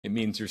It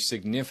means your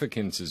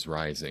significance is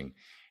rising.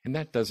 And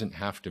that doesn't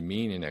have to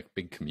mean in a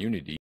big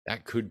community.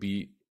 That could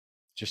be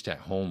just at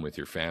home with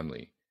your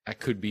family. That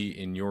could be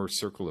in your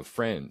circle of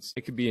friends.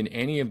 It could be in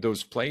any of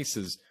those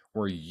places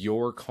where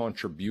your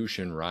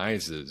contribution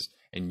rises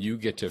and you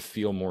get to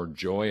feel more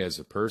joy as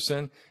a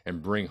person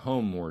and bring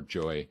home more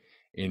joy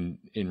in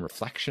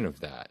reflection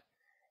of that.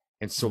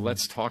 And so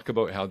let's talk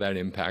about how that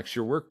impacts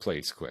your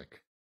workplace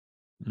quick,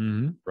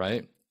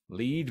 right?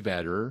 Lead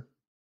better.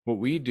 What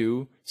we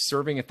do,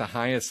 serving at the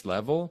highest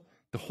level,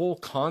 the whole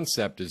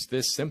concept is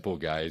this simple,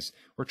 guys.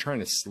 We're trying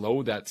to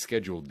slow that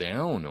schedule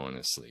down,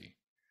 honestly.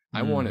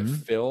 I want it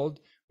filled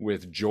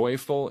with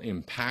joyful,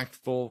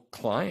 impactful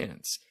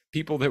clients,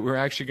 people that we're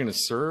actually going to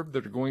serve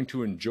that are going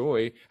to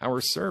enjoy our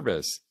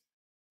service.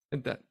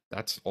 And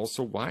that's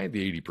also why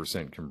the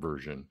 80%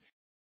 conversion.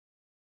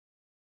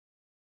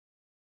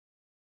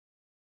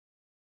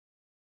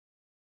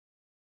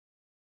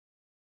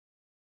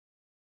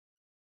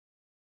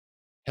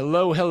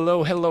 Hello,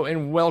 hello, hello,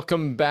 and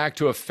welcome back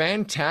to a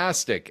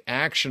fantastic,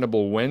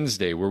 actionable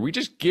Wednesday where we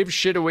just give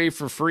shit away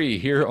for free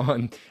here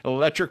on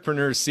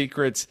Electripreneur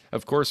Secrets.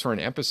 Of course, we're on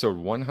episode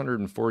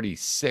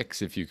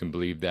 146, if you can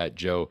believe that,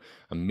 Joe.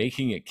 I'm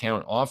making it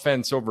count.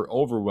 Offense over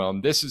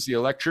overwhelm. This is the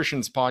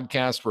Electricians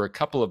podcast where a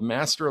couple of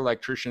master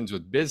electricians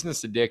with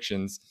business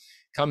addictions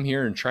come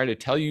here and try to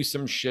tell you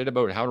some shit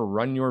about how to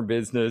run your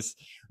business,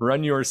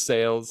 run your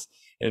sales.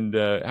 And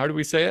how do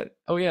we say it?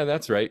 Oh, yeah,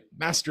 that's right.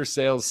 Master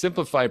sales,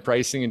 simplify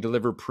pricing, and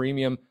deliver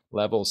premium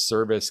level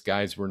service.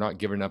 Guys, we're not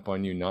giving up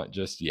on you, not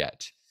just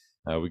yet.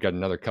 We got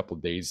another couple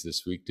days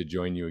this week to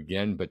join you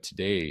again. But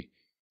today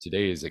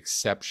is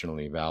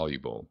exceptionally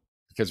valuable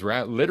because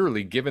we're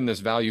literally giving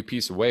this value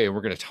piece away. And we're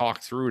going to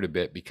talk through it a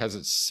bit because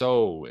it's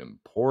so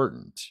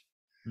important.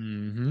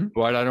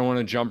 But I don't want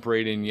to jump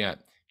right in yet.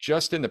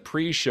 Just in the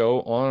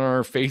pre-show on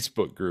our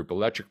Facebook group,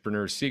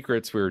 Electripreneur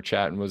Secrets, we were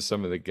chatting with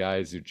some of the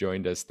guys who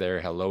joined us there.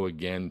 Hello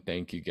again.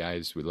 Thank you,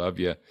 guys. We love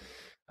you.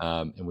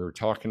 And we were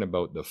talking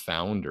about the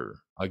founder.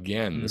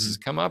 Again, this has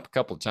come up a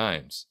couple of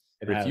times.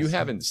 If you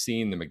haven't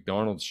seen the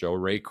McDonald's show,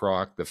 Ray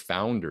Kroc, the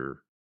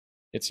founder,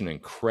 it's an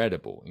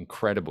incredible,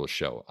 incredible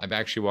show. I've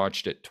actually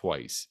watched it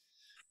twice.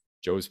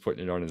 Joe's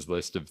putting it on his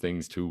list of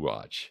things to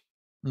watch.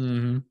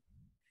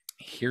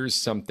 Here's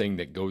something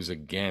that goes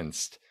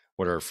against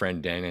what our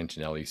friend Dan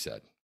Antonelli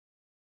said.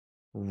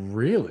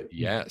 Really?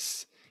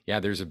 Yes. Yeah,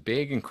 there's a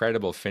big,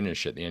 incredible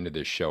finish at the end of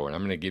this show, and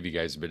I'm going to give you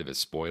guys a bit of a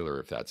spoiler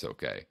if that's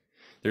okay.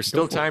 There's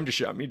still time to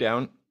shut me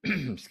down.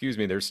 Excuse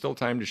me. There's still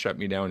time to shut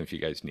me down if you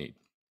guys need.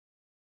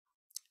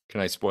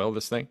 Can I spoil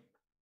this thing?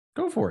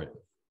 Go for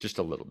it. Just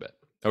a little bit.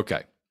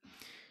 Okay.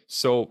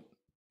 So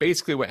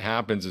basically what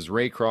happens is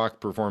Ray Kroc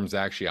performs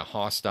actually a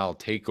hostile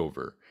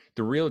takeover.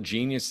 The real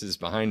geniuses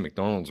behind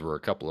McDonald's were a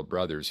couple of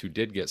brothers who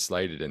did get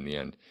slighted in the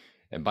end.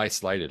 And by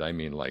slighted, I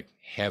mean like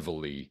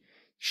heavily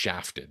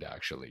shafted,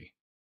 actually.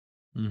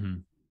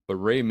 But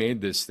Ray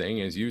made this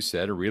thing, as you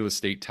said, a real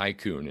estate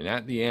tycoon. And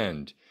at the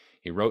end,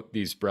 he wrote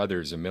these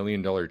brothers $1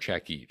 million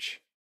check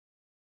each.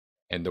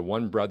 And the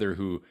one brother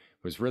who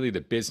was really the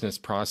business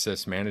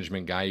process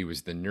management guy, he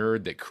was the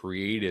nerd that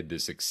created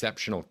this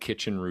exceptional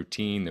kitchen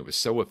routine that was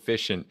so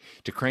efficient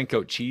to crank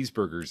out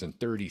cheeseburgers in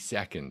 30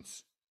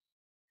 seconds.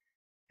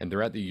 And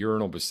they're at the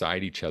urinal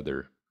beside each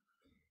other.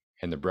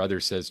 And the brother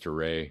says to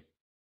Ray,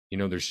 you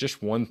know, there's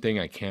just one thing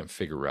I can't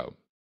figure out.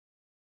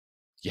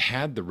 You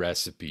had the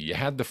recipe, you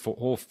had the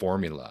whole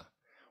formula.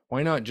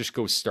 Why not just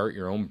go start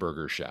your own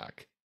burger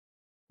shack?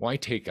 Why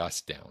take us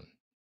down?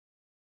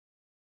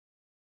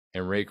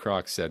 And Ray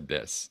Kroc said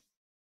this: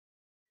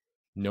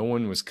 no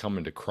one was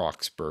coming to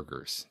Kroc's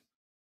Burgers.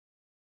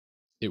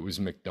 It was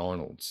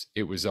McDonald's.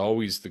 It was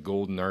always the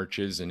Golden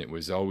Arches, and it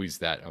was always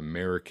that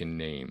American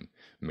name,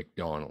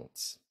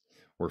 McDonald's,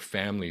 where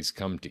families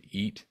come to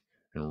eat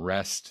and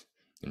rest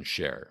and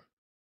share.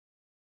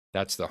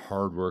 That's the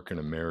hardworking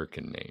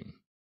American name.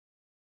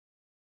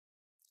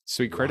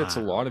 So he credits a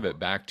lot of it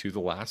back to the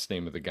last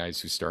name of the guys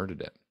who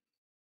started it.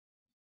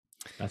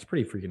 That's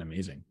pretty freaking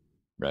amazing.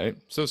 Right?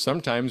 So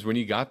sometimes when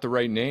you got the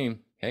right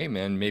name, hey,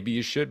 man, maybe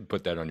you should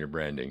put that on your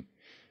branding.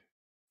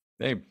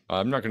 Hey,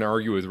 I'm not going to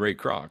argue with Ray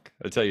Kroc.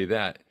 I'll tell you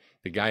that.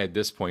 The guy at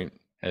this point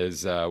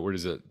has, what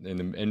is it? In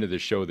the end of the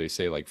show, they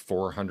say like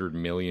 $400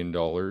 million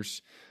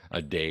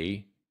a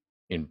day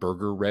in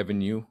burger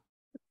revenue.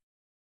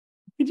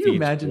 Could you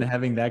imagine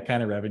having that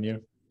kind of revenue?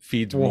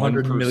 Feeds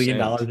 $400 million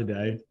a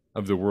day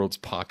of the world's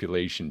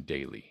population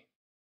daily.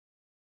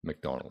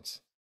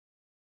 McDonald's.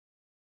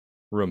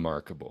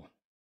 Remarkable.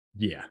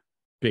 Yeah,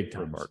 big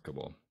time.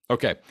 Remarkable.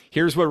 Okay,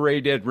 here's what Ray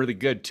did really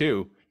good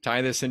too.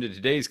 Tie this into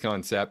today's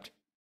concept.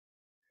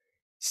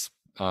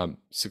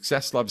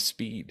 Success loves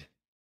speed.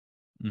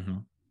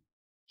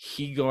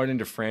 He got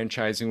into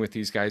franchising with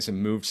these guys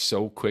and moved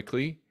so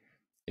quickly.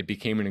 It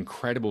became an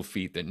incredible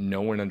feat that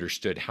no one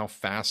understood how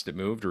fast it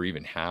moved or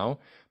even how.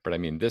 But I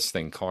mean, this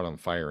thing caught on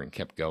fire and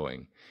kept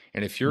going.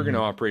 And if you're going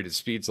to operate at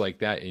speeds like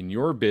that in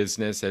your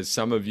business, as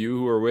some of you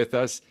who are with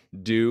us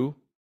do,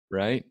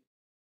 right?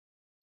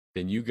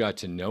 Then you got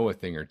to know a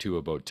thing or two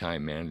about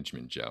time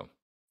management, Joe.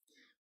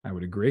 I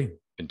would agree.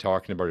 Been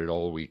talking about it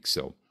all week.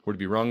 So would it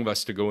be wrong of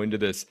us to go into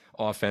this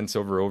offense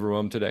over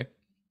Overwhelm today?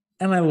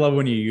 And I love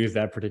when you use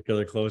that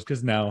particular close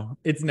because no,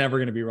 it's never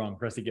going to be wrong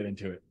for us to get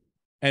into it.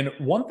 And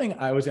one thing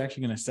I was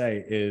actually going to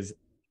say is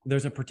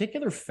there's a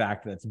particular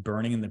fact that's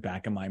burning in the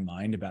back of my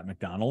mind about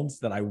McDonald's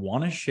that I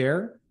want to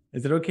share.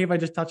 Is it okay if I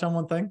just touch on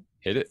one thing?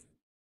 Hit it.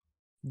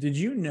 Did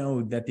you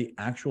know that the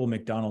actual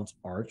McDonald's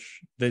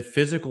arch, the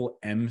physical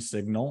M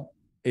signal,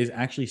 is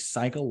actually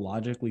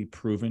psychologically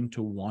proven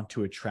to want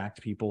to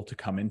attract people to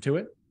come into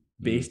it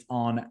based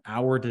on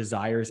our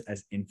desires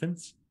as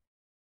infants?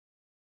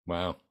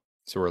 Wow.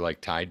 So we're like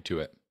tied to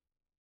it.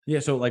 Yeah.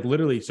 So like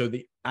literally, so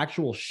the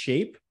actual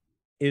shape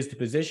is the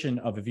position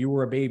of if you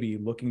were a baby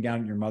looking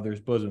down at your mother's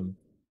bosom,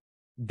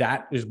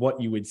 that is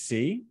what you would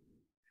see.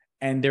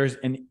 And there's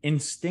an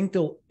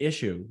instinctual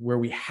issue where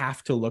we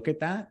have to look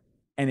at that,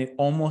 and it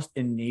almost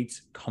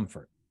innates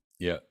comfort.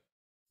 Yeah.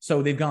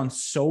 So they've gone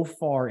so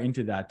far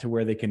into that to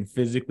where they can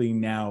physically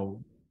now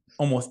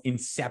almost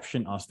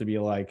inception us to be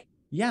like,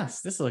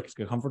 yes, this is like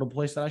a comfortable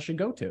place that I should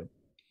go to.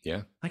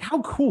 Yeah. Like,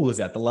 how cool is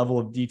that? The level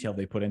of detail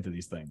they put into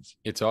these things.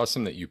 It's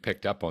awesome that you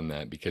picked up on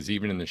that, because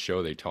even in the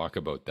show, they talk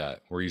about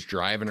that, where he's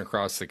driving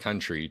across the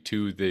country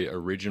to the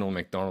original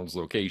McDonald's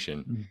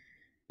location.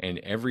 And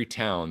every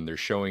town, they're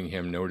showing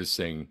him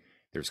noticing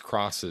there's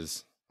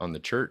crosses on the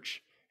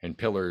church and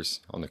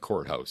pillars on the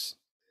courthouse.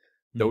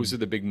 Those are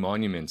the big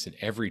monuments in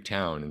every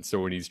town. And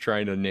so when he's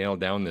trying to nail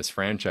down this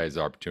franchise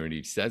opportunity,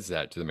 he says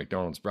that to the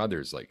McDonald's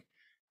brothers, like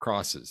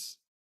crosses,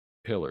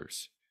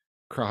 pillars,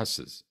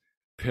 crosses,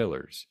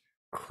 pillars,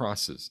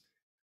 crosses,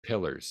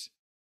 pillars,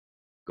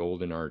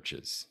 golden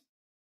arches,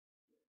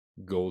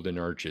 golden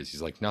arches.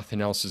 He's like,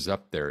 nothing else is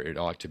up there. It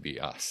ought to be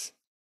us.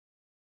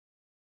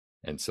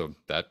 And so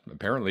that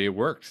apparently it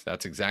worked.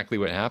 That's exactly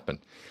what happened.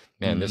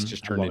 Man, this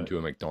just turned into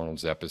a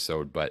McDonald's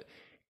episode, but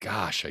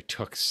gosh, I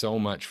took so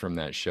much from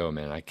that show,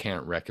 man. I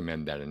can't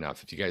recommend that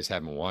enough. If you guys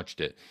haven't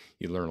watched it,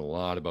 you learn a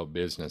lot about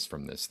business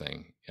from this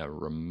thing. A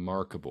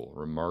remarkable,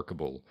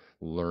 remarkable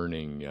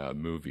learning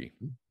movie.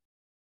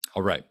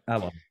 All right. I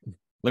love it.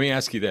 Let me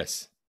ask you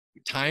this.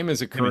 Time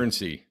as a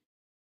currency.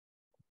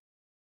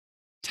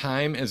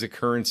 Time as a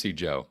currency,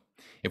 Joe.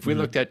 If we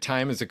looked at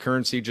time as a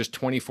currency, just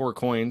 24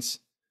 coins.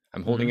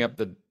 I'm holding up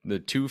the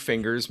two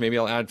fingers. Maybe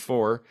I'll add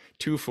 4,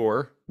 2,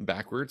 4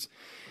 backwards.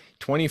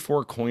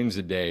 24 coins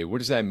a day. What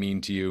does that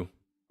mean to you?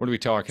 What are we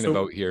talking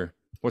about here?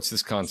 What's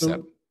this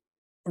concept? So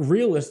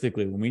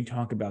realistically, when we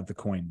talk about the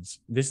coins,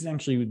 this is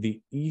actually the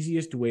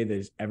easiest way that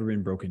has ever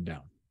been broken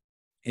down,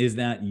 is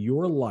that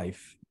your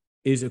life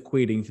is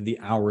equating to the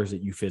hours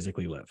that you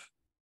physically live.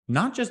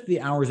 Not just the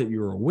hours that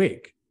you're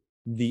awake,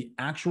 the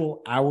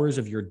actual hours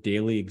of your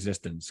daily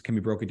existence can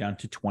be broken down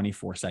to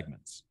 24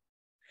 segments.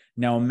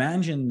 Now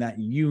imagine that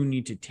you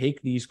need to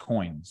take these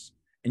coins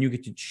and you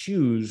get to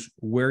choose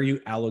where you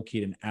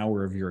allocate an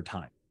hour of your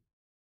time.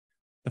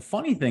 The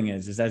funny thing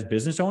is as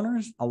business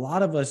owners, a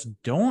lot of us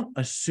don't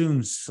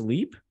assume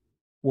sleep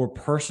or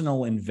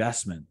personal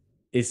investment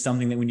is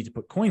something that we need to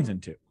put coins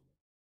into.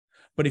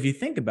 But if you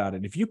think about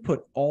it, if you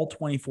put all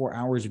 24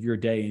 hours of your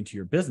day into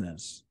your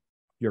business,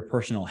 your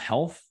personal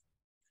health,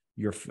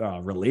 your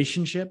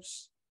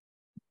relationships,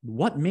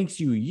 what makes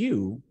you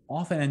you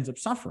often ends up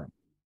suffering.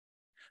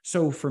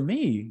 So for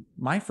me,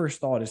 my first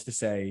thought is to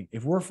say,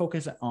 if we're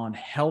focused on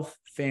health,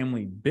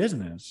 family,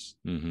 business,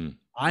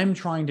 I'm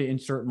trying to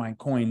insert my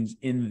coins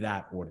in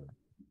that order.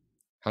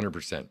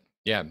 100%.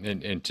 Yeah.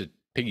 And to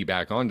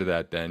piggyback onto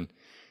that, then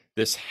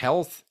this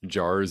health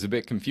jar is a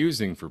bit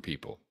confusing for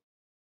people.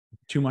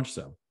 Too much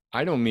so.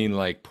 I don't mean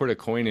like put a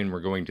coin in, we're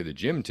going to the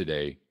gym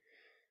today.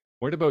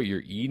 What about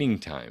your eating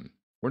time?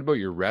 What about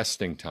your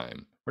resting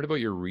time? What about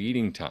your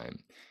reading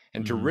time?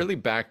 And to really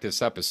back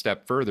this up a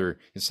step further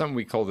is something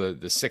we call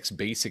the 6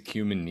 basic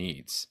human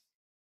needs.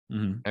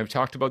 I've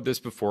talked about this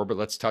before, but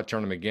let's touch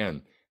on them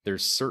again.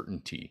 There's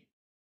certainty.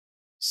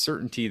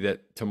 Certainty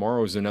that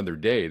tomorrow is another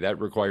day. That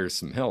requires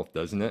some health,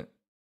 doesn't it?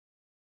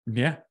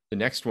 Yeah. The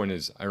next one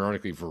is,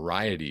 ironically,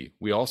 variety.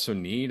 We also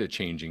need a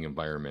changing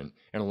environment.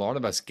 And a lot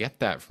of us get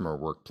that from our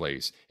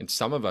workplace. And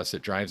some of us,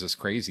 it drives us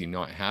crazy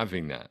not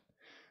having that.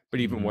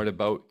 But even what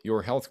about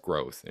your health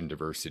growth and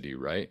diversity,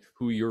 right?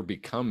 Who you're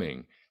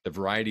becoming, the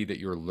variety that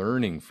you're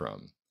learning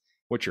from,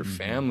 what your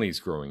family's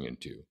growing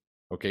into.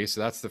 Okay,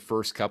 so that's the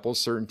first couple,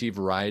 certainty,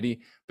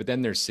 variety, but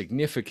then there's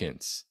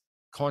significance,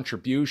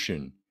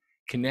 contribution,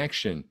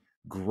 connection,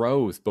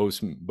 growth,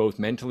 both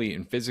mentally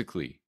and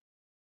physically,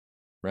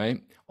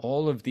 right?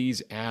 All of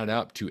these add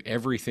up to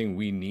everything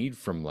we need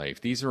from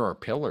life. These are our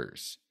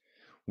pillars.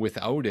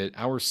 Without it,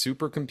 our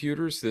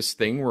supercomputers, this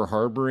thing we're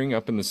harboring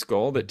up in the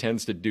skull that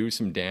tends to do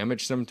some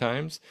damage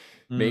sometimes,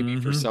 maybe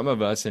for some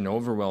of us in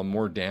Overwhelm,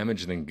 more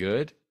damage than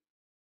good.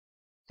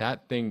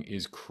 That thing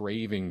is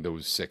craving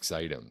those 6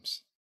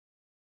 items.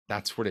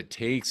 That's what it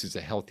takes, is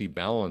a healthy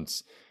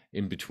balance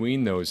in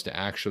between those to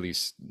actually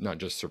not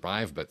just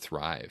survive, but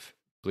thrive.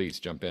 Please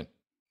jump in.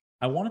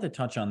 I wanted to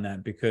touch on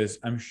that because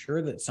I'm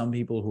sure that some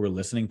people who were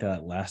listening to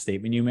that last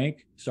statement you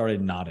make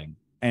started nodding.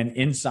 And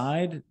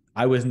inside,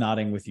 I was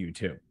nodding with you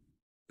too.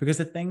 Because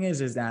the thing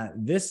is that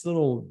this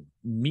little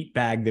meat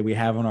bag that we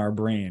have on our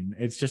brain,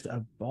 it's just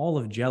a ball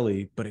of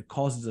jelly, but it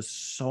causes us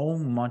so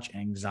much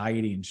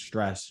anxiety and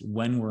stress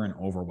when we're in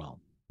overwhelm.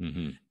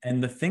 Mm-hmm.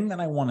 And the thing that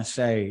I want to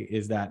say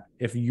is that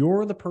if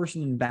you're the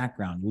person in the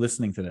background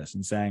listening to this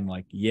and saying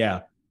like,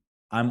 yeah,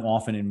 I'm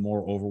often in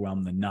more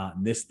overwhelmed than not,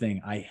 and this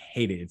thing, I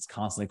hate it, it's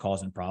constantly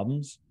causing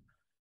problems.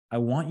 I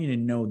want you to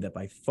know that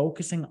by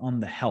focusing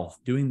on the health,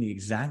 doing the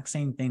exact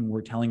same thing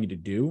we're telling you to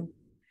do,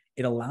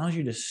 it allows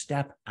you to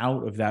step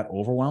out of that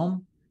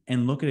overwhelm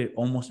and look at it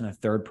almost in a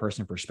third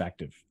person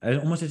perspective,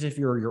 almost as if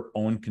you're your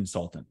own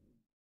consultant.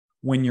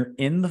 When you're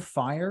in the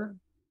fire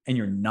and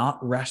you're not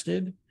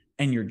rested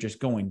and you're just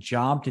going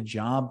job to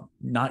job,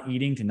 not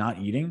eating to not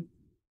eating,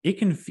 it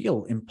can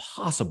feel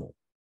impossible.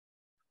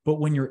 But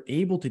when you're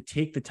able to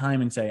take the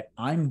time and say,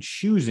 I'm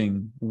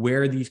choosing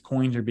where these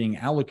coins are being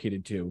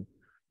allocated to,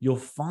 you'll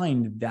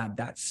find that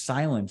that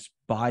silence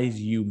buys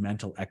you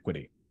mental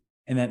equity.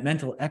 And that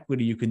mental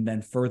equity you can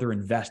then further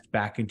invest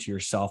back into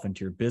yourself,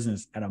 into your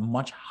business at a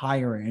much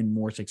higher and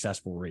more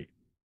successful rate.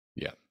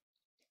 Yeah.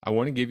 I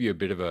want to give you a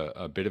bit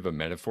of a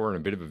metaphor and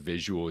a bit of a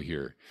visual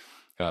here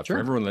for Sure.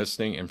 everyone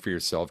listening and for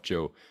yourself,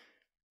 Joe.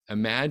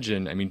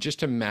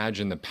 Just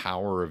imagine the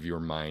power of your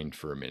mind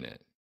for a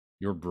minute,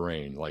 your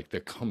brain, like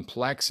the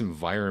complex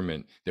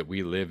environment that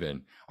we live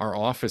in. Our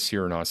office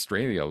here in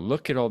Australia,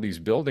 look at all these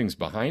buildings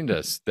behind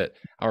us that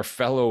our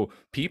fellow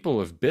people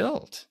have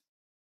built,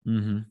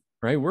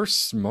 right? We're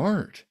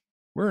smart.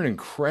 We're an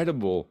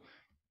incredible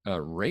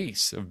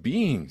race of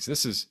beings.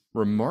 This is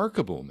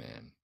remarkable,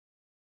 man.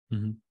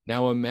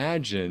 Now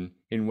imagine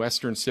in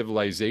Western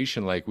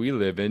civilization like we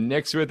live in.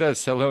 Nick's with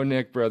us. Hello,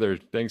 Nick, brother.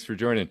 Thanks for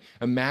joining.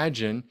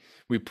 Imagine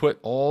we put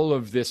all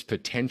of this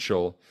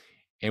potential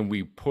and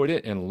we put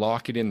it and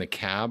lock it in the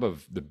cab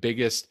of the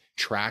biggest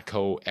track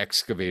hoe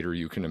excavator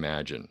you can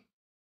imagine.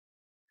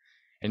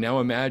 And now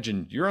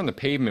imagine you're on the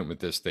pavement with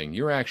this thing.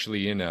 You're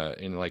actually in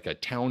like a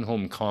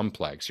townhome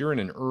complex. You're in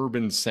an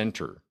urban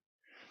center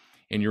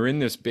and you're in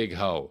this big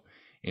hoe.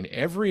 And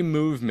every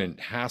movement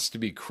has to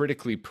be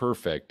critically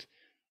perfect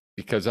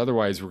because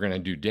otherwise we're going to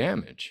do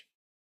damage,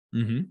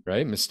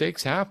 right?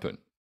 Mistakes happen.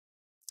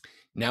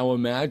 Now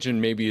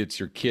imagine maybe it's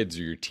your kids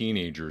or your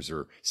teenagers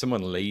or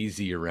someone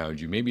lazy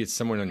around you. Maybe it's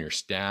someone on your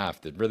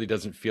staff that really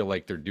doesn't feel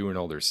like they're doing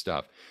all their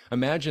stuff.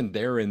 Imagine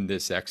they're in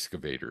this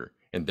excavator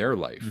in their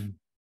life.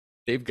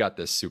 They've got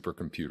this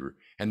supercomputer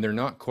and they're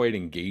not quite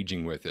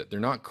engaging with it. They're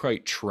not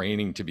quite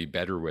training to be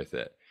better with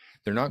it.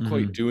 They're not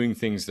quite doing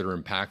things that are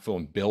impactful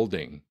and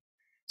building.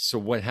 So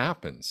what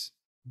happens?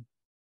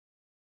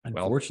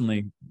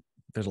 Unfortunately,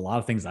 there's a lot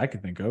of things I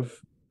could think of.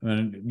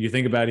 And you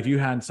think about if you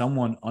had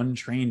someone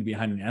untrained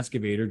behind an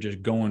excavator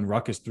just going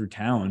ruckus through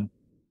town,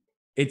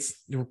 it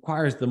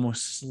requires the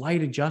most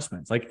slight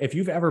adjustments. Like if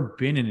you've ever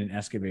been in an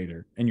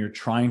excavator and you're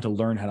trying to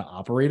learn how to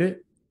operate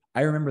it,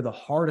 I remember the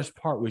hardest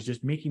part was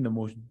just making the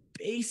most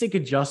basic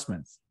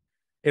adjustments.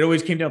 It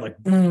always came down like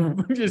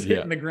boom, just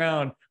hitting the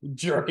ground,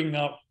 jerking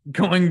up,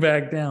 going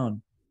back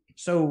down.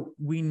 So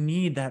we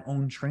need that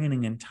own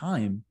training and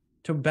time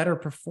to better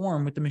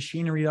perform with the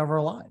machinery of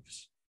our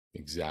lives.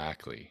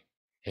 Exactly.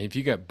 And if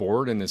you get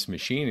bored in this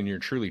machine and you're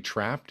truly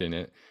trapped in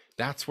it,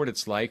 that's what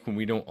it's like when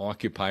we don't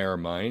occupy our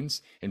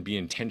minds and be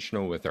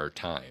intentional with our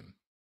time.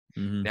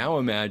 Now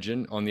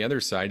imagine on the other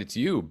side, it's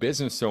you,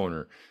 business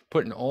owner,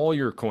 putting all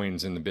your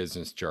coins in the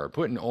business jar,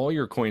 putting all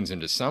your coins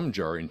into some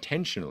jar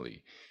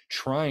intentionally,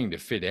 trying to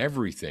fit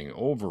everything,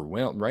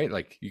 overwhelmed, right?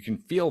 Like you can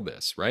feel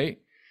this, right?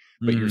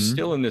 But you're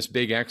still in this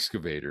big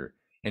excavator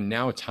and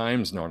now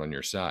time's not on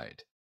your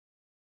side.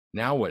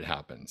 Now what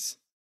happens?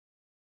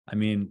 I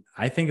mean,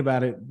 I think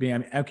about it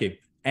being, okay,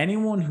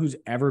 anyone who's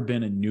ever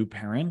been a new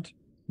parent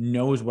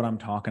knows what I'm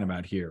talking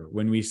about here.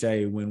 When we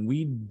say, when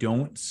we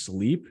don't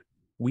sleep,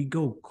 we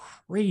go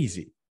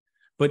crazy.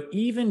 But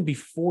even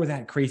before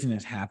that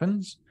craziness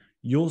happens,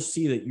 you'll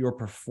see that your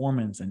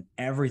performance and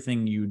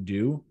everything you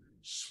do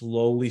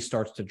slowly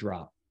starts to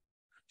drop.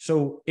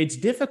 So it's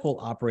difficult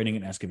operating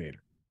an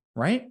excavator,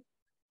 right?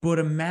 But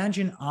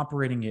imagine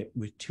operating it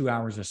with 2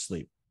 hours of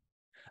sleep.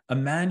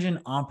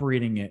 Imagine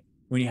operating it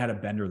when you had a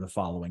bender the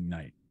following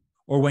night,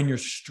 or when you're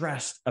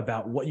stressed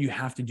about what you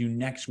have to do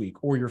next week,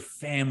 or your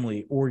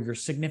family or your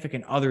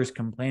significant others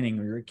complaining,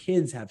 or your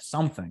kids have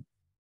something.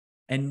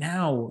 And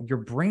now your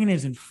brain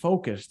isn't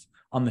focused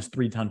on this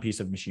 3-ton piece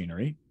of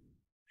machinery.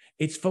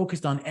 It's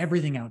focused on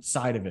everything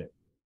outside of it.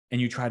 And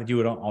you try to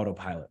do it on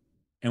autopilot.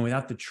 And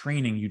without the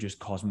training, you just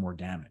cause more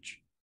damage.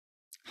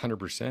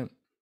 100%.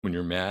 When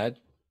you're mad,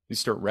 you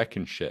start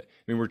wrecking shit.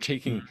 I mean,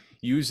 we're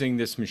using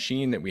this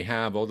machine that we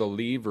have, all the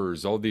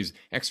levers, all these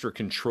extra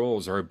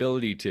controls, our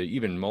ability to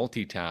even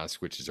multitask,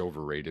 which is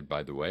overrated,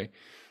 by the way,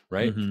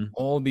 right?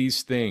 All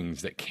these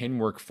things that can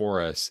work for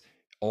us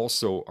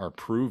also are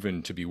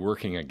proven to be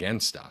working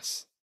against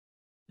us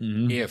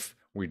if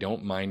we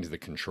don't mind the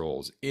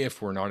controls,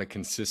 if we're not a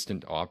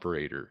consistent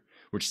operator,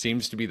 which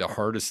seems to be the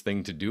hardest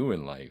thing to do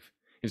in life.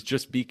 is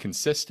just be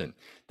consistent.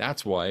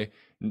 That's why,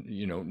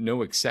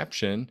 no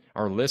exception,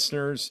 our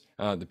listeners,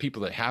 the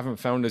people that haven't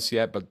found us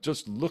yet, but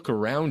just look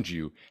around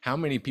you. How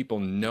many people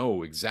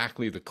know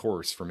exactly the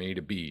course from A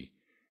to B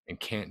and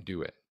can't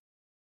do it?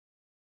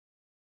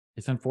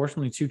 It's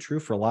unfortunately too true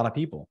for a lot of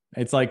people.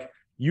 It's like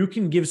you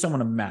can give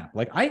someone a map.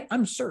 Like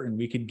I'm certain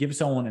we could give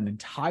someone an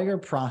entire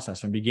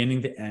process from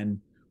beginning to end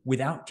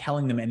without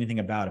telling them anything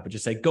about it, but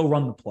just say, go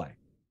run the play.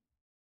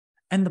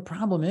 And the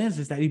problem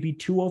is that it'd be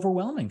too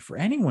overwhelming for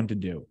anyone to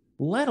do,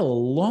 let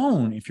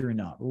alone if you're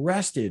not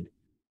rested,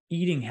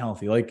 eating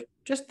healthy. Like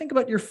just think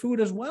about your food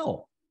as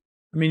well.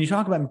 I mean, you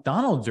talk about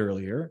McDonald's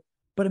earlier,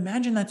 but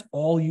imagine that's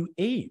all you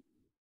ate.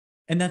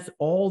 And that's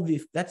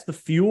the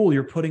fuel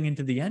you're putting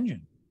into the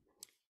engine.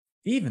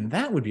 Even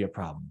that would be a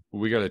problem.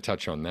 We got to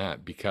touch on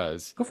that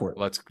because Go for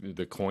it.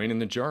 the coin in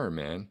the jar,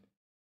 man.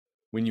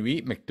 When you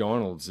eat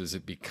McDonald's, is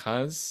it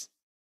because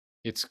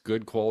it's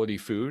good quality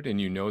food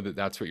and you know that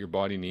that's what your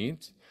body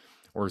needs?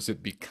 Or is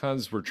it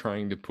because we're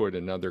trying to put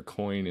another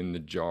coin in the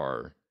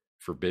jar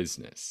for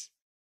business?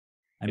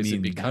 Is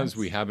it because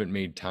we haven't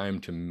made time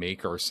to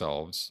make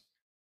ourselves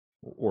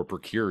or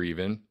procure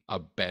even a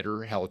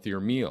better, healthier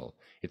meal?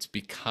 It's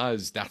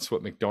because that's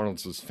what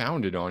McDonald's was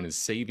founded on, is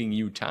saving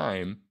you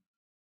time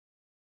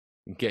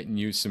and getting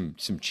you some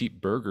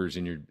cheap burgers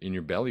in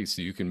your belly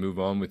so you can move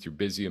on with your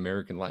busy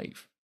American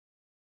life.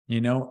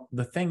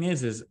 The thing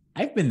is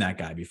I've been that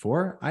guy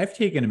before. I've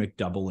taken a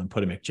McDouble and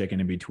put a McChicken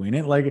in between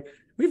it. Like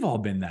we've all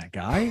been that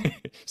guy.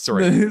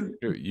 Sorry,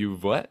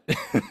 you've what?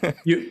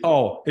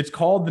 It's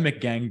called the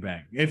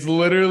McGangbang. It's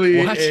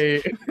literally what?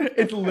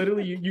 It's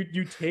literally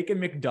you take a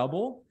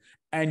McDouble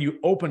and you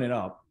open it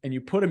up and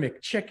you put a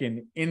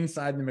McChicken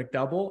inside the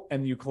McDouble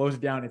and you close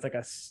it down. It's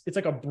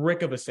like a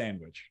brick of a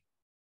sandwich.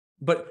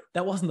 But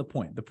that wasn't the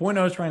point. The point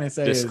I was trying to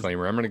say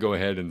Disclaimer, I'm going to go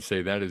ahead and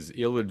say that is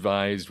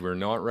ill-advised. We're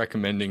not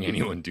recommending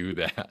anyone do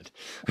that.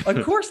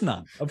 Of course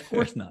not. Of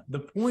course not. The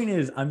point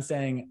is, I'm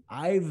saying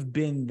I've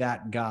been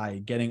that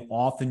guy getting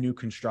off the new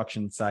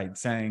construction site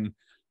saying,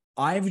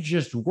 I've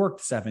just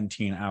worked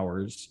 17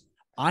 hours.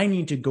 I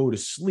need to go to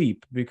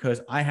sleep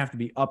because I have to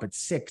be up at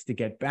 6 to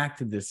get back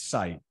to this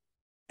site.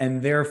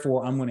 And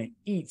therefore, I'm going to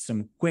eat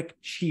some quick,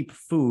 cheap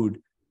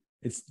food.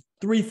 It's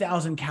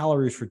 3,000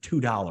 calories for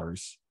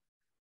 $2.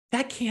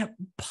 That can't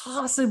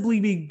possibly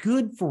be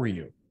good for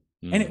you.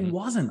 Mm-hmm. And it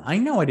wasn't. I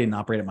know I didn't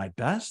operate at my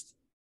best,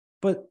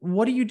 but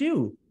what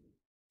do?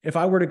 If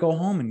I were to go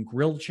home and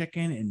grill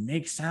chicken and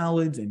make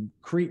salads and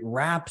create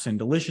wraps and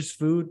delicious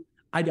food,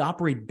 I'd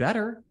operate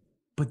better,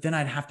 but then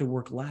I'd have to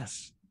work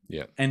less.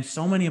 Yeah. And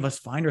so many of us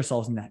find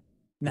ourselves in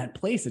that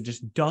place that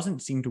just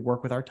doesn't seem to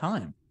work with our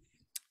time.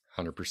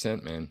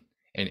 100%, man.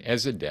 And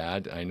as a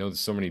dad, I know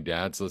so many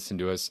dads listen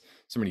to us,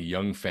 so many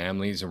young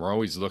families, and we're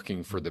always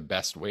looking for the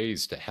best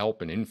ways to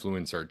help and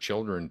influence our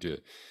children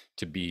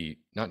to be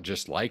not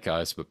just like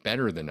us, but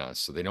better than us,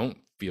 so they don't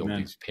feel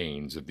these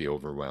pains of the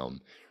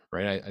overwhelm,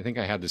 right? I think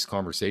I had this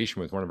conversation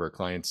with one of our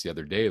clients the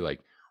other day. Like,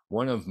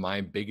 one of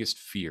my biggest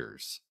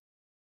fears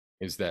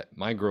is that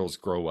my girls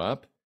grow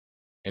up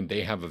and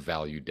they have a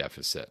value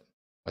deficit,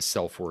 a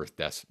self-worth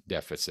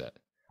deficit.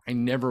 I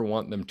never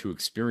want them to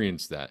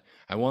experience that.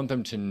 I want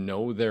them to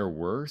know their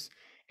worth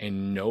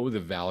and know the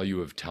value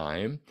of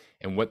time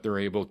and what they're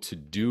able to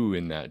do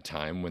in that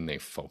time when they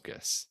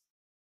focus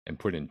and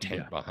put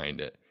intent behind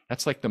it.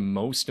 That's like the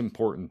most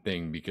important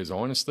thing, because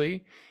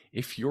honestly,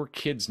 if your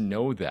kids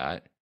know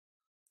that,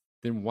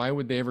 then why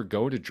would they ever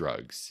go to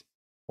drugs?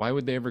 Why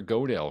would they ever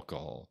go to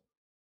alcohol?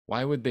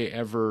 Why would they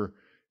ever,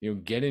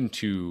 get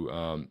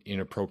into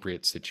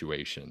inappropriate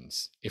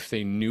situations if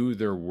they knew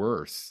their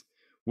worth?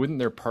 Wouldn't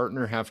their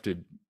partner have to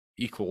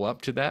equal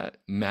up to that,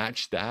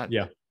 match that?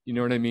 Yeah. You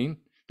know what I mean?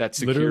 That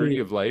security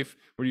of life.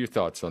 What are your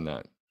thoughts on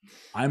that?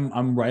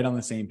 I'm right on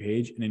the same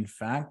page. And in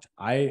fact,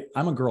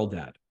 I'm a girl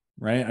dad,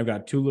 right? I've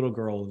got 2 little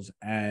girls.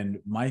 And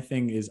my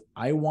thing is,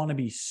 I want to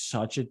be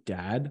such a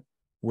dad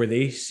where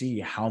they see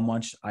how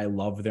much I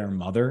love their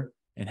mother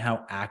and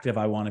how active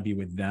I want to be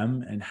with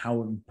them and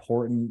how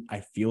important I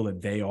feel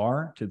that they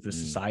are to the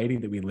society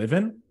that we live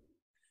in,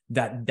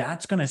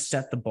 that's going to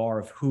set the bar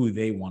of who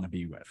they want to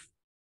be with.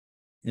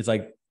 It's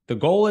like the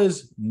goal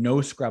is no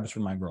scrubs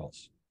for my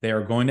girls. They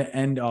are going to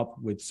end up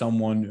with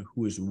someone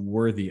who is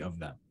worthy of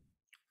them.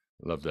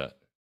 Love that.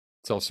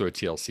 It's also a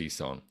TLC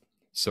song.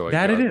 So it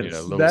is.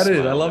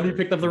 I love you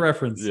picked up the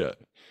reference. Yeah.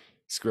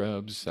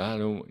 Scrubs.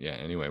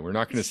 Anyway, we're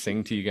not going to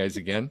sing to you guys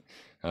again.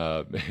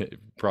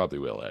 Probably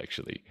will,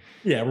 actually.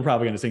 Yeah, we're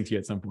probably going to sing to you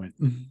at some point.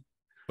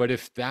 But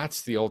if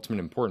that's the ultimate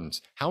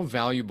importance, how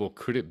valuable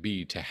could it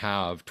be to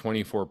have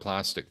 24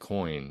 plastic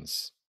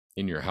coins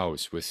in your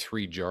house with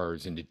 3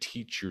 jars, and to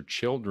teach your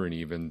children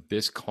even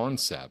this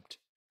concept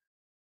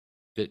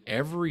that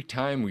every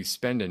time we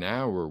spend an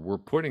hour, we're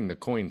putting the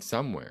coin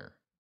somewhere.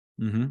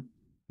 Mm-hmm.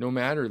 No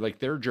matter, like,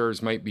 their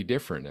jars might be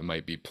different. It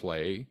might be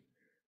play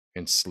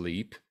and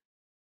sleep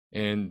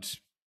and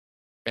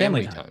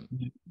family time.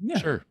 Yeah.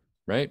 Sure.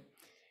 Right.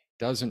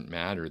 Doesn't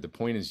matter. The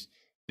point is,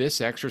 this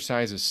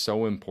exercise is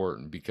so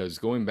important, because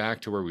going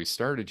back to where we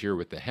started here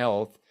with the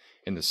health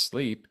and the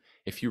sleep,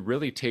 If you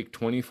really take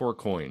 24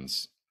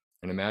 coins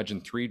and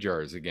imagine 3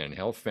 jars, again,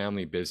 health,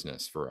 family,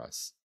 business for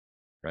us,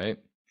 right?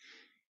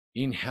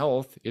 In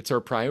health, it's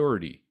our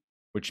priority,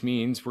 which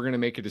means we're going to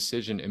make a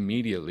decision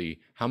immediately.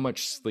 How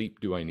much sleep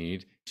do I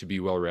need to be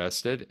well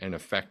rested and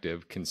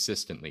effective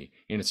consistently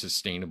in a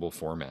sustainable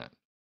format?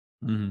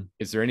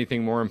 Is there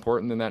anything more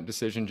important than that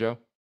decision, Joe?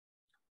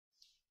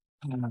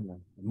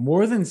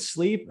 More than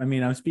sleep. I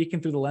mean, I'm speaking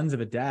through the lens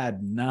of a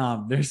dad.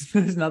 No,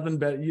 there's nothing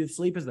better.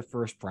 Sleep is the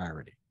first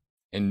priority.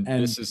 And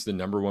this is the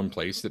number one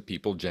place that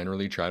people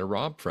generally try to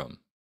rob from.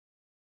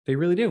 They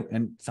really do.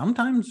 And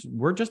sometimes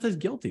we're just as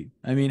guilty.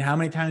 I mean, how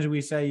many times do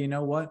we say, you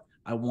know what?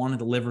 I want to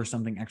deliver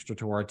something extra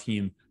to our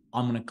team.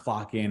 I'm going to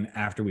clock in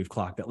after we've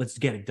clocked it. Let's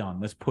get it done.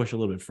 Let's push a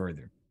little bit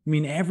further. I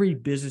mean, every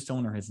business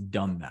owner has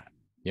done that.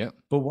 Yeah.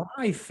 But what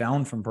I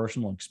found from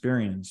personal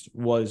experience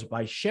was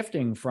by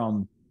shifting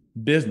from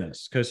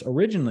business, because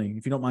originally,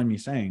 if you don't mind me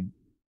saying,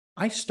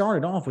 I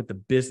started off with the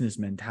business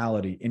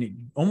mentality and it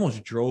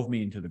almost drove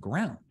me into the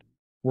ground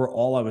where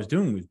all I was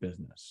doing was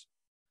business.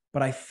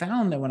 But I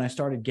found that when I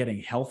started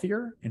getting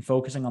healthier and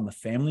focusing on the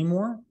family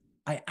more,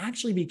 I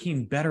actually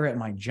became better at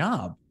my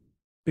job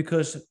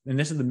because, and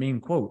this is the main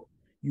quote,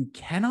 you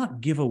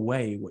cannot give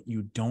away what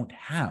you don't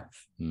have.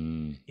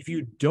 If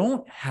you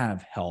don't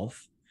have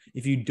health,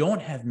 if you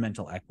don't have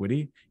mental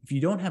equity, if you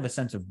don't have a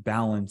sense of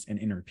balance and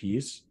inner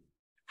peace,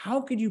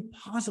 how could you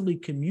possibly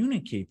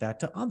communicate that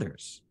to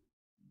others?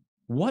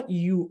 What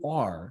you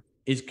are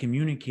is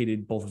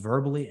communicated both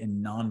verbally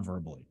and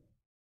non-verbally.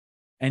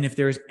 And if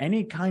there's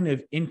any kind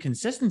of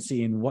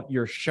inconsistency in what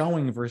you're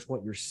showing versus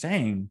what you're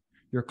saying,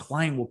 your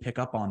client will pick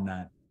up on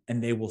that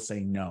and they will say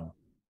no.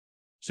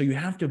 So you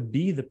have to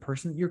be the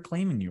person that you're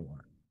claiming you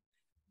are.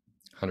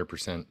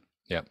 100%.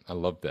 Yeah, I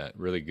love that.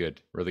 Really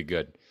good. Really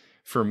good.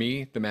 For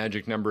me, the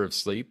magic number of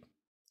sleep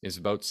is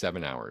about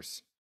 7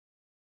 hours.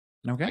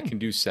 Okay. I can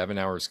do 7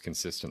 hours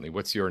consistently.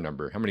 What's your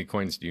number? How many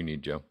coins do you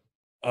need, Joe?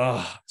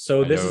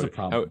 So this is a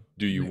problem. How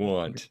do you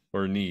want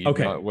or need?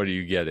 Okay. Not what are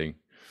you getting?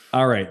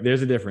 All right.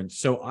 There's a difference.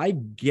 So I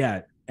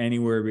get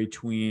anywhere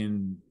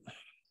between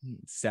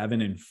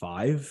 7 and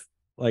 5.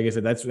 Like I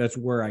said, that's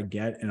where I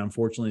get. And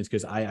unfortunately, it's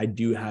because I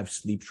do have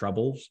sleep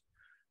troubles.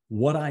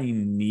 What I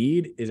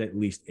need is at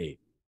least 8.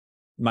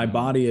 My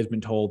body has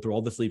been told through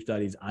all the sleep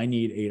studies, I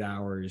need 8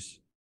 hours.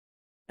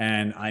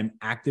 And I'm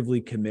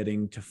actively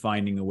committing to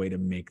finding a way to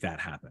make that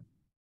happen.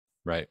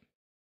 Right.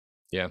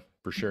 Yeah,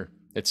 for sure.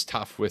 It's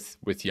tough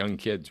with young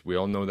kids. We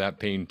all know that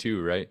pain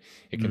too, right?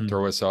 It can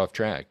throw us off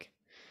track.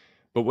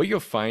 But what you'll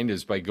find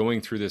is by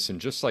going through this, and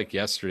just like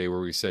yesterday where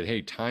we said,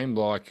 hey, time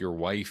block your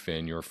wife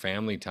in, your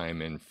family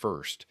time in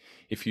first.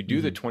 If you do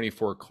the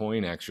 24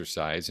 coin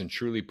exercise and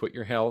truly put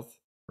your health,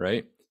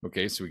 right?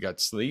 Okay, so we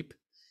got sleep.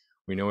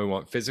 We know we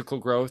want physical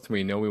growth.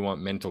 We know we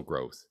want mental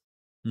growth.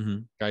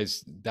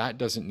 Guys, that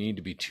doesn't need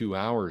to be 2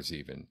 hours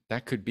even.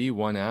 That could be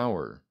 1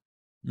 hour.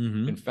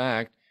 In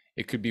fact,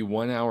 it could be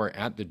 1 hour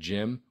at the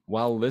gym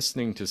while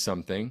listening to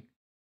something.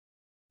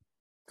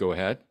 Go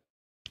ahead.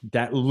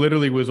 That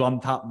literally was on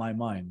top of my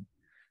mind.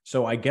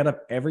 So I get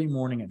up every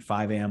morning at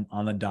 5 a.m.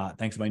 on the dot,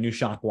 thanks to my new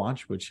Shock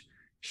watch, which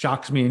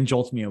shocks me and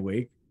jolts me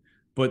awake.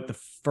 But the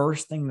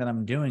first thing that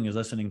I'm doing is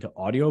listening to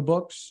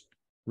audiobooks,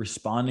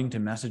 responding to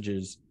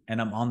messages, and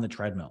I'm on the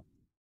treadmill.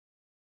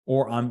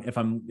 Or if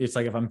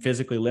I'm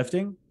physically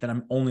lifting, then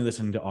I'm only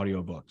listening to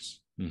audiobooks.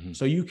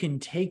 So you can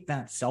take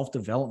that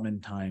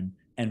self-development time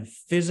and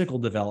physical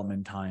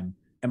development time.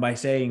 And by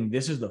saying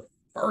this is the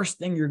first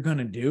thing you're going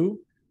to do,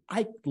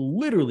 I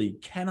literally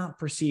cannot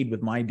proceed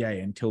with my day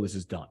until this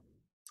is done.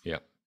 Yeah,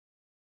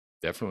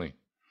 definitely.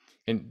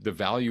 And the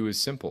value is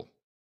simple.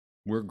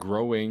 We're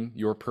growing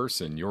your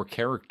person, your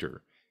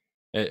character.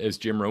 As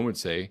Jim Rohn would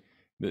say,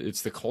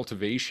 it's the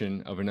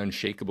cultivation of an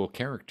unshakable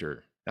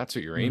character. That's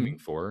what you're aiming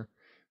for,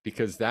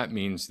 because that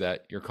means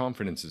that your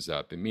confidence is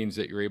up. It means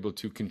that you're able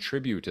to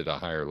contribute at a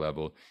higher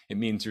level. It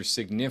means your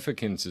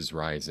significance is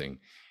rising.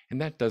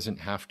 And that doesn't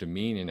have to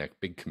mean in a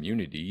big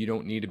community. You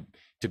don't need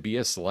to be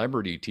a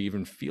celebrity to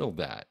even feel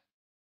that.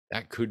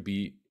 That could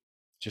be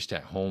just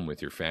at home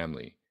with your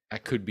family.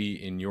 That could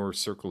be in your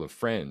circle of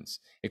friends.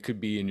 It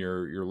could be in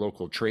your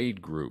local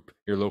trade group,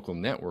 your local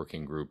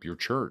networking group, your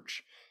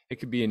church. It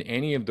could be in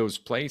any of those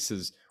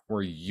places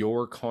where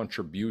your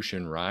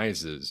contribution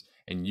rises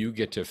and you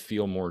get to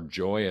feel more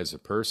joy as a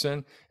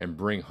person and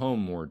bring home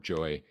more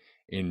joy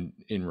in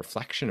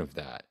reflection of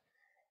that.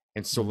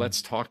 And so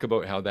let's talk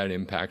about how that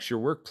impacts your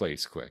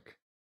workplace quick,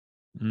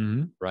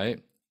 right?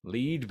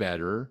 Lead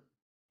better.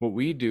 What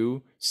we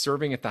do,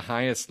 serving at the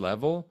highest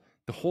level,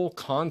 the whole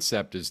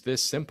concept is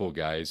this simple,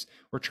 guys.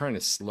 We're trying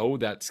to slow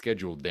that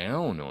schedule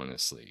down,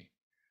 honestly.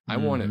 I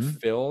want it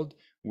filled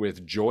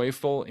with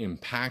joyful,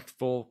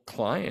 impactful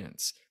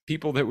clients,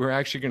 people that we're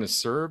actually going to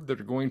serve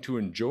that are going to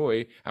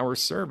enjoy our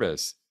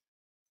service.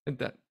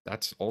 And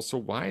that's also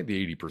why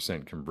the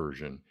 80%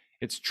 conversion.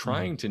 It's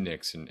trying to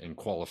nix and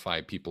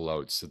qualify people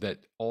out so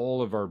that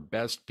all of our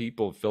best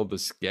people fill the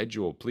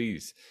schedule.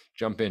 Please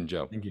jump in,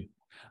 Joe. Thank you.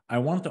 I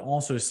want to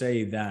also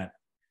say that,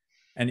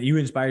 and you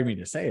inspired me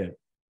to say it,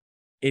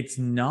 It's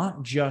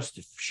not just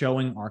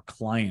showing our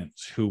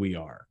clients who we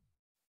are.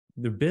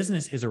 The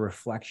business is a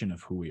reflection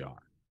of who we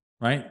are,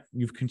 right?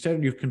 You've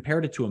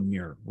compared it to a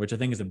mirror, which I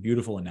think is a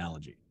beautiful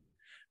analogy.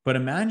 But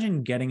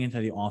imagine getting into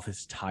the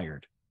office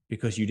tired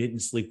because you didn't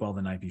sleep well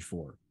the night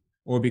before,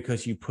 or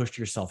because you pushed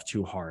yourself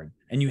too hard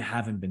and you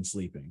haven't been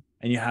sleeping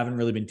and you haven't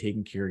really been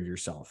taking care of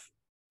yourself.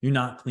 You're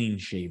not clean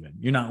shaven.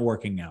 You're not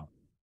working out.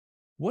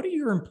 What do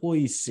your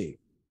employees see?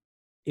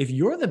 If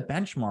you're the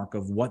benchmark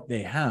of what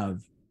they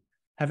have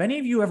any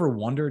of you ever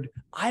wondered,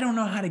 I don't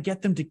know how to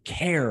get them to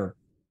care.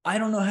 I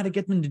don't know how to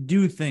get them to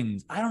do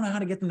things. I don't know how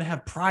to get them to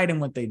have pride in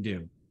what they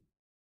do.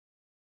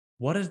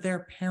 What does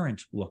their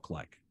parent look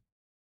like?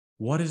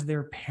 What is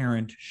their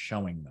parent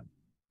showing them?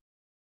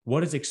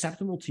 What is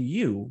acceptable to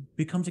you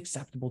becomes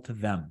acceptable to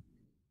them.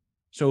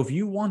 So if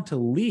you want to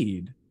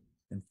lead,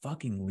 then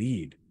fucking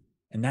lead.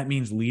 And that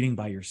means leading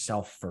by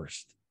yourself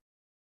first.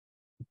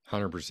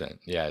 100%.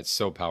 Yeah, it's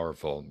so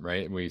powerful,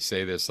 right? We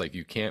say this like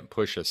you can't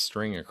push a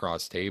string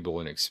across table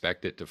and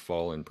expect it to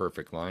fall in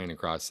perfect line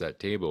across that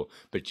table,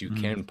 but you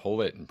can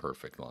pull it in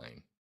perfect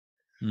line.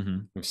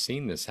 We've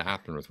seen this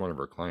happen with one of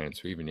our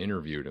clients. We even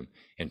interviewed him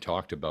and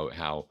talked about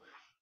how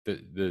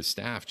the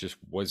staff just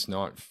was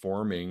not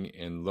forming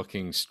and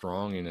looking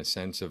strong in a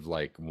sense of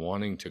like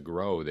wanting to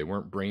grow. They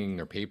weren't bringing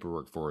their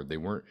paperwork forward. They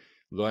weren't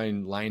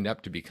lined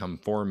up to become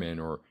foremen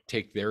or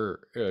take their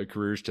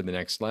careers to the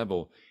next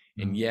level.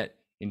 And yet,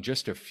 in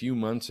just a few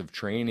months of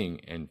training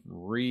and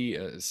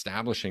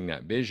re-establishing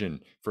that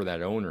vision for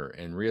that owner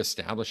and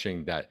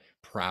re-establishing that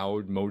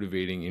proud,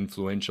 motivating,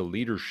 influential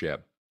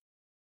leadership,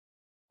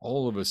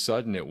 all of a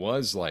sudden it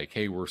was like,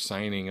 hey, we're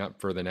signing up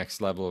for the next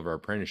level of our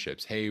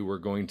apprenticeships. Hey, we're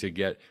going to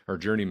get our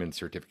journeyman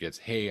certificates.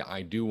 Hey,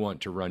 I do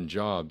want to run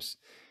jobs.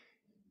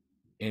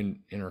 And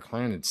our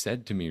client had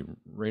said to me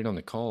right on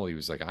the call, he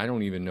was like, I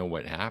don't even know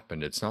what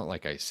happened. It's not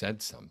like I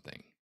said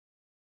something.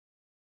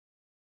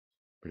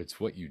 But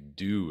it's what you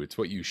do. It's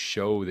what you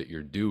show that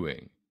you're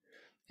doing.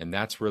 And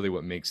that's really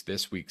what makes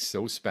this week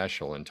so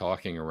special, and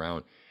talking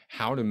around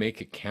how to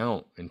make it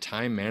count and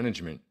time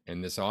management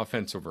and this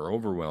offense over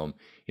overwhelm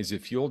is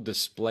if you'll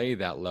display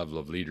that level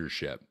of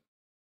leadership,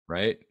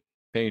 right?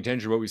 Paying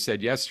attention to what we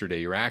said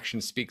yesterday, your action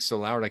speaks so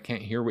loud, I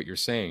can't hear what you're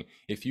saying.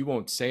 If you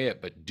won't say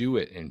it, but do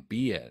it and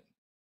be it,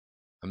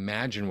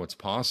 imagine what's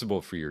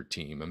possible for your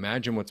team.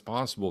 Imagine what's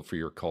possible for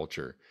your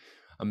culture.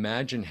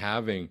 Imagine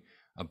having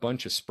a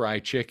bunch of spry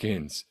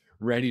chickens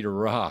ready to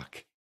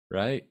rock,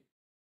 right?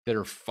 That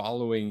are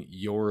following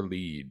your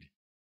lead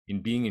in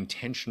being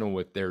intentional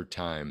with their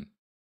time.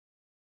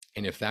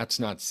 And if that's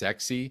not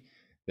sexy,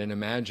 then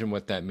imagine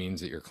what that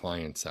means at your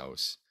client's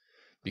house.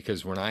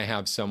 Because when I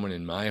have someone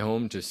in my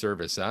home to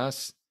service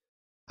us,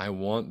 I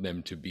want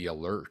them to be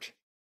alert.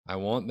 I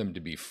want them to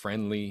be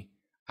friendly.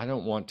 I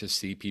don't want to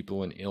see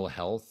people in ill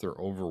health or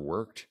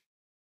overworked.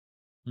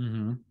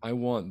 I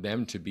want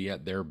them to be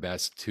at their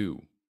best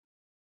too,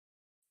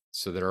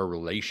 so that our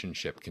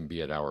relationship can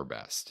be at our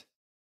best.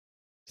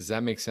 Does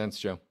that make sense,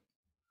 Joe?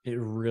 It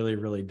really,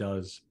 really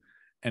does.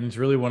 And it's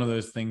really one of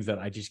those things that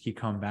I just keep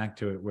coming back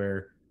to it,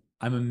 where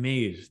I'm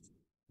amazed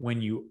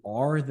when you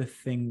are the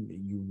thing that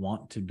you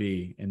want to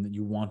be and that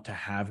you want to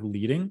have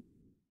leading.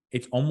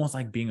 It's almost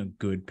like being a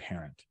good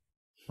parent,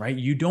 right?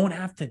 You don't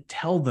have to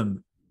tell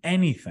them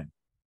anything,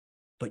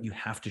 but you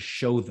have to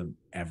show them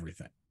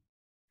everything.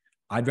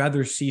 I'd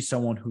rather see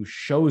someone who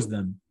shows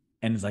them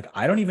and is like,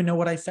 I don't even know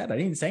what I said. I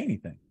didn't say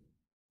anything.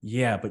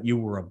 Yeah, but you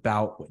were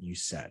about what you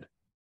said.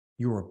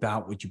 You were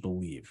about what you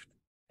believed,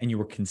 and you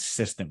were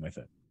consistent with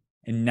it.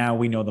 And now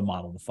we know the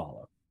model to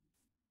follow.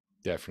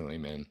 Definitely,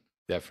 man.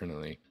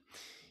 Definitely.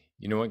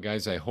 You know what,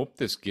 guys? I hope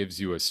this gives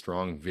you a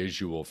strong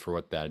visual for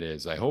what that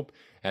is. I hope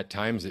at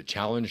times it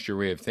challenged your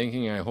way of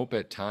thinking. I hope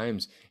at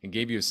times it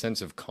gave you a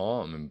sense of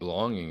calm and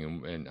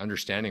belonging and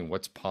understanding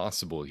what's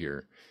possible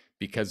here,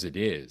 because it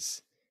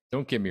is.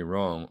 Don't get me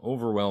wrong.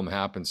 Overwhelm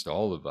happens to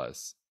all of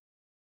us.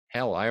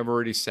 Hell, I've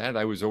already said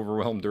I was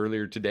overwhelmed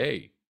earlier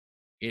today.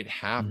 It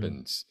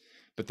happens.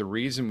 But the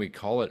reason we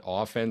call it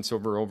offense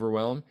over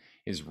overwhelm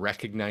is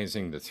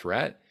recognizing the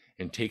threat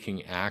and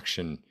taking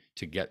action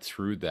to get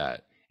through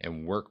that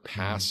and work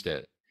past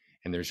it.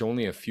 And there's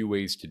only a few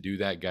ways to do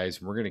that,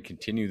 guys. We're going to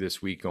continue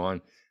this week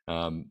on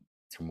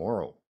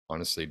tomorrow,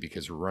 honestly,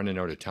 because we're running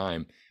out of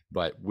time.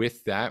 But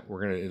with that,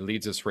 it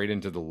leads us right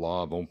into the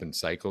law of open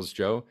cycles,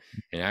 Joe,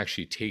 and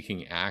actually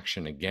taking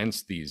action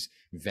against these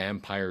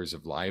vampires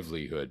of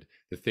livelihood,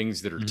 the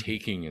things that are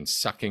taking and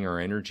sucking our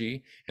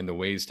energy, and the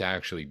ways to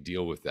actually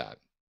deal with that.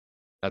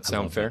 That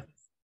sound fair?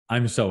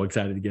 I'm so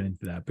excited to get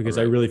into that, because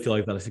I really feel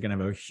like that is going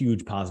to have a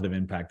huge positive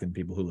impact in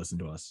people who listen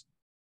to us.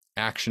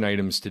 Action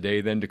items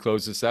today, then, to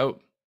close this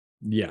out.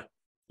 Yeah.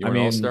 You want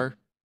all-star?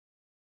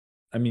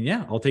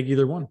 Yeah, I'll take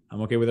either one.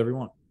 I'm okay with every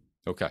one.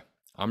 Okay.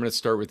 I'm going to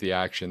start with the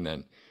action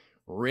then.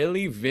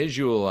 Really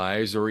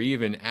visualize or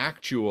even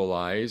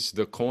actualize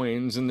the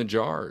coins in the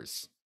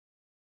jars.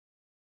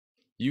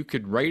 You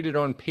could write it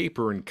on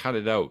paper and cut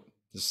it out.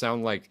 Does it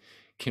sound like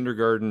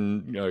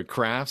kindergarten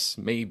crafts?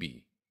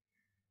 Maybe.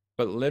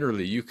 But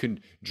literally, you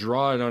could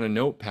draw it on a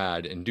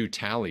notepad and do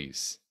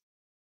tallies.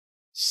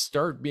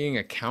 start being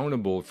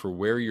accountable for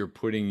where you're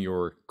putting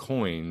your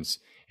coins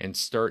and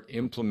start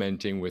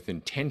implementing with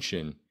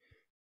intention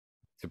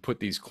to put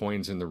these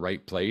coins in the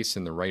right place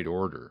in the right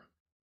order.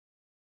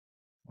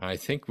 I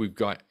think we've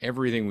got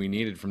everything we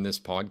needed from this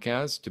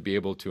podcast to be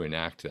able to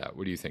enact that.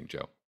 What do you think,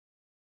 Joe?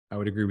 I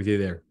would agree with you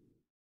there.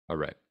 All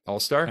right.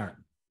 All-star? All right.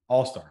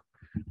 All-star.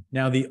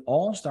 Now, the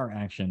all-star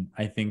action,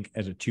 I think,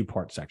 is a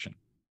two-part section.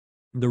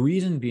 The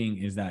reason being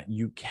is that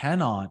you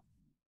cannot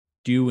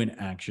do an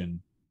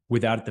action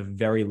without at the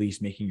very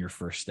least making your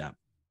first step.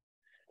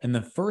 And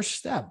the first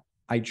step,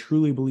 I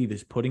truly believe,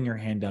 is putting your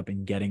hand up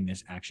and getting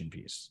this action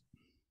piece.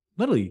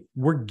 Literally,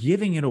 we're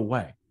giving it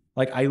away.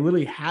 Like, I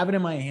literally have it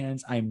in my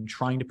hands. I'm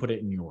trying to put it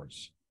in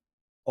yours.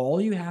 All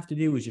you have to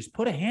do is just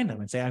put a hand up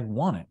and say, I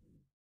want it.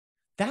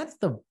 That's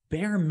the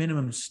bare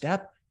minimum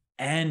step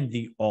and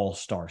the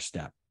all-star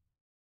step.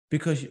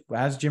 Because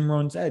as Jim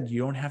Rohn said, you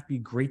don't have to be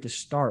great to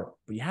start,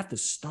 but you have to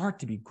start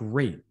to be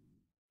great.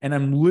 And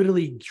I'm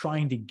literally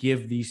trying to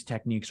give these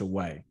techniques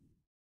away.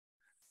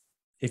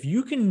 If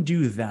you can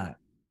do that,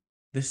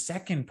 the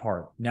second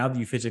part, now that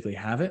you physically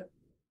have it,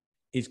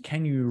 is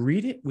can you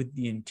read it with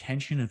the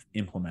intention of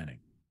implementing?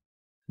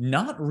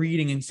 Not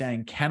reading and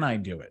saying, can I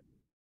do it?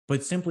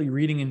 But simply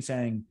reading and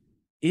saying,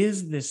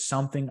 is this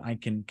something I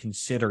can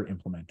consider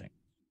implementing?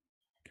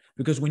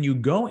 Because when you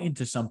go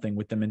into something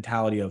with the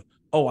mentality of,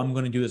 oh, I'm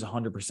going to do this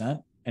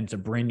 100%, and it's a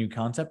brand new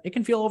concept, it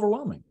can feel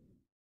overwhelming.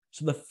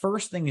 So the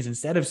first thing is,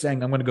 instead of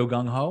saying, I'm going to go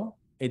gung-ho,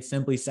 it's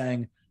simply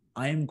saying,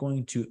 I am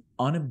going to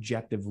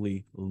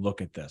unobjectively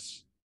look at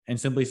this and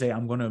simply say,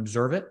 I'm going to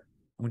observe it.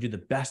 I'm going to do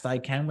the best I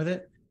can with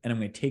it. And I'm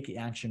going to take the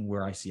action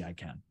where I see I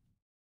can.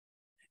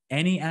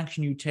 Any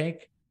action you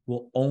take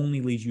will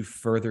only lead you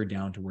further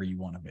down to where you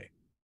want to be.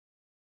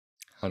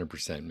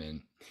 100%,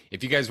 man.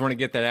 If you guys want to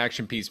get that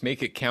action piece,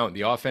 make it count.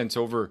 The offense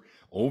over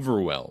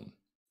Overwhelm.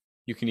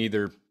 You can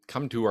either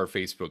come to our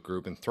Facebook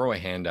group and throw a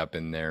hand up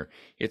in there.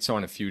 It's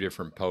on a few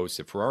different posts.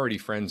 If we're already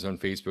friends on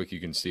Facebook,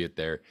 you can see it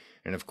there.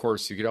 And of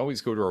course, you could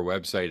always go to our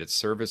website at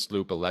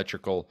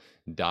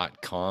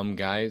serviceloopelectrical.com,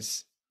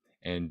 guys,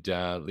 and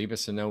leave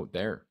us a note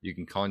there. You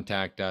can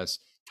contact us,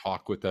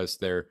 talk with us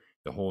there,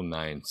 the whole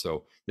nine.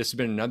 So this has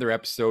been another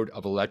episode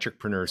of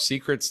Electricpreneur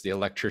Secrets, the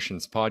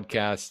Electricians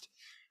podcast.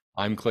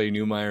 I'm Clay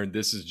Newmeyer.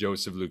 This is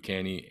Joseph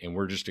Lucani, and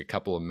we're just a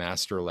couple of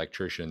master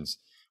electricians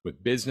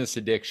with business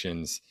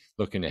addictions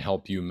looking to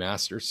help you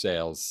master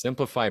sales,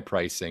 simplify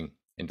pricing,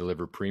 and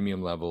deliver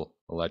premium level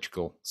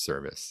electrical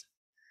service.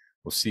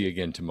 We'll see you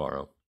again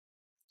tomorrow.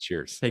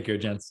 Cheers. Take care,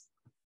 gents.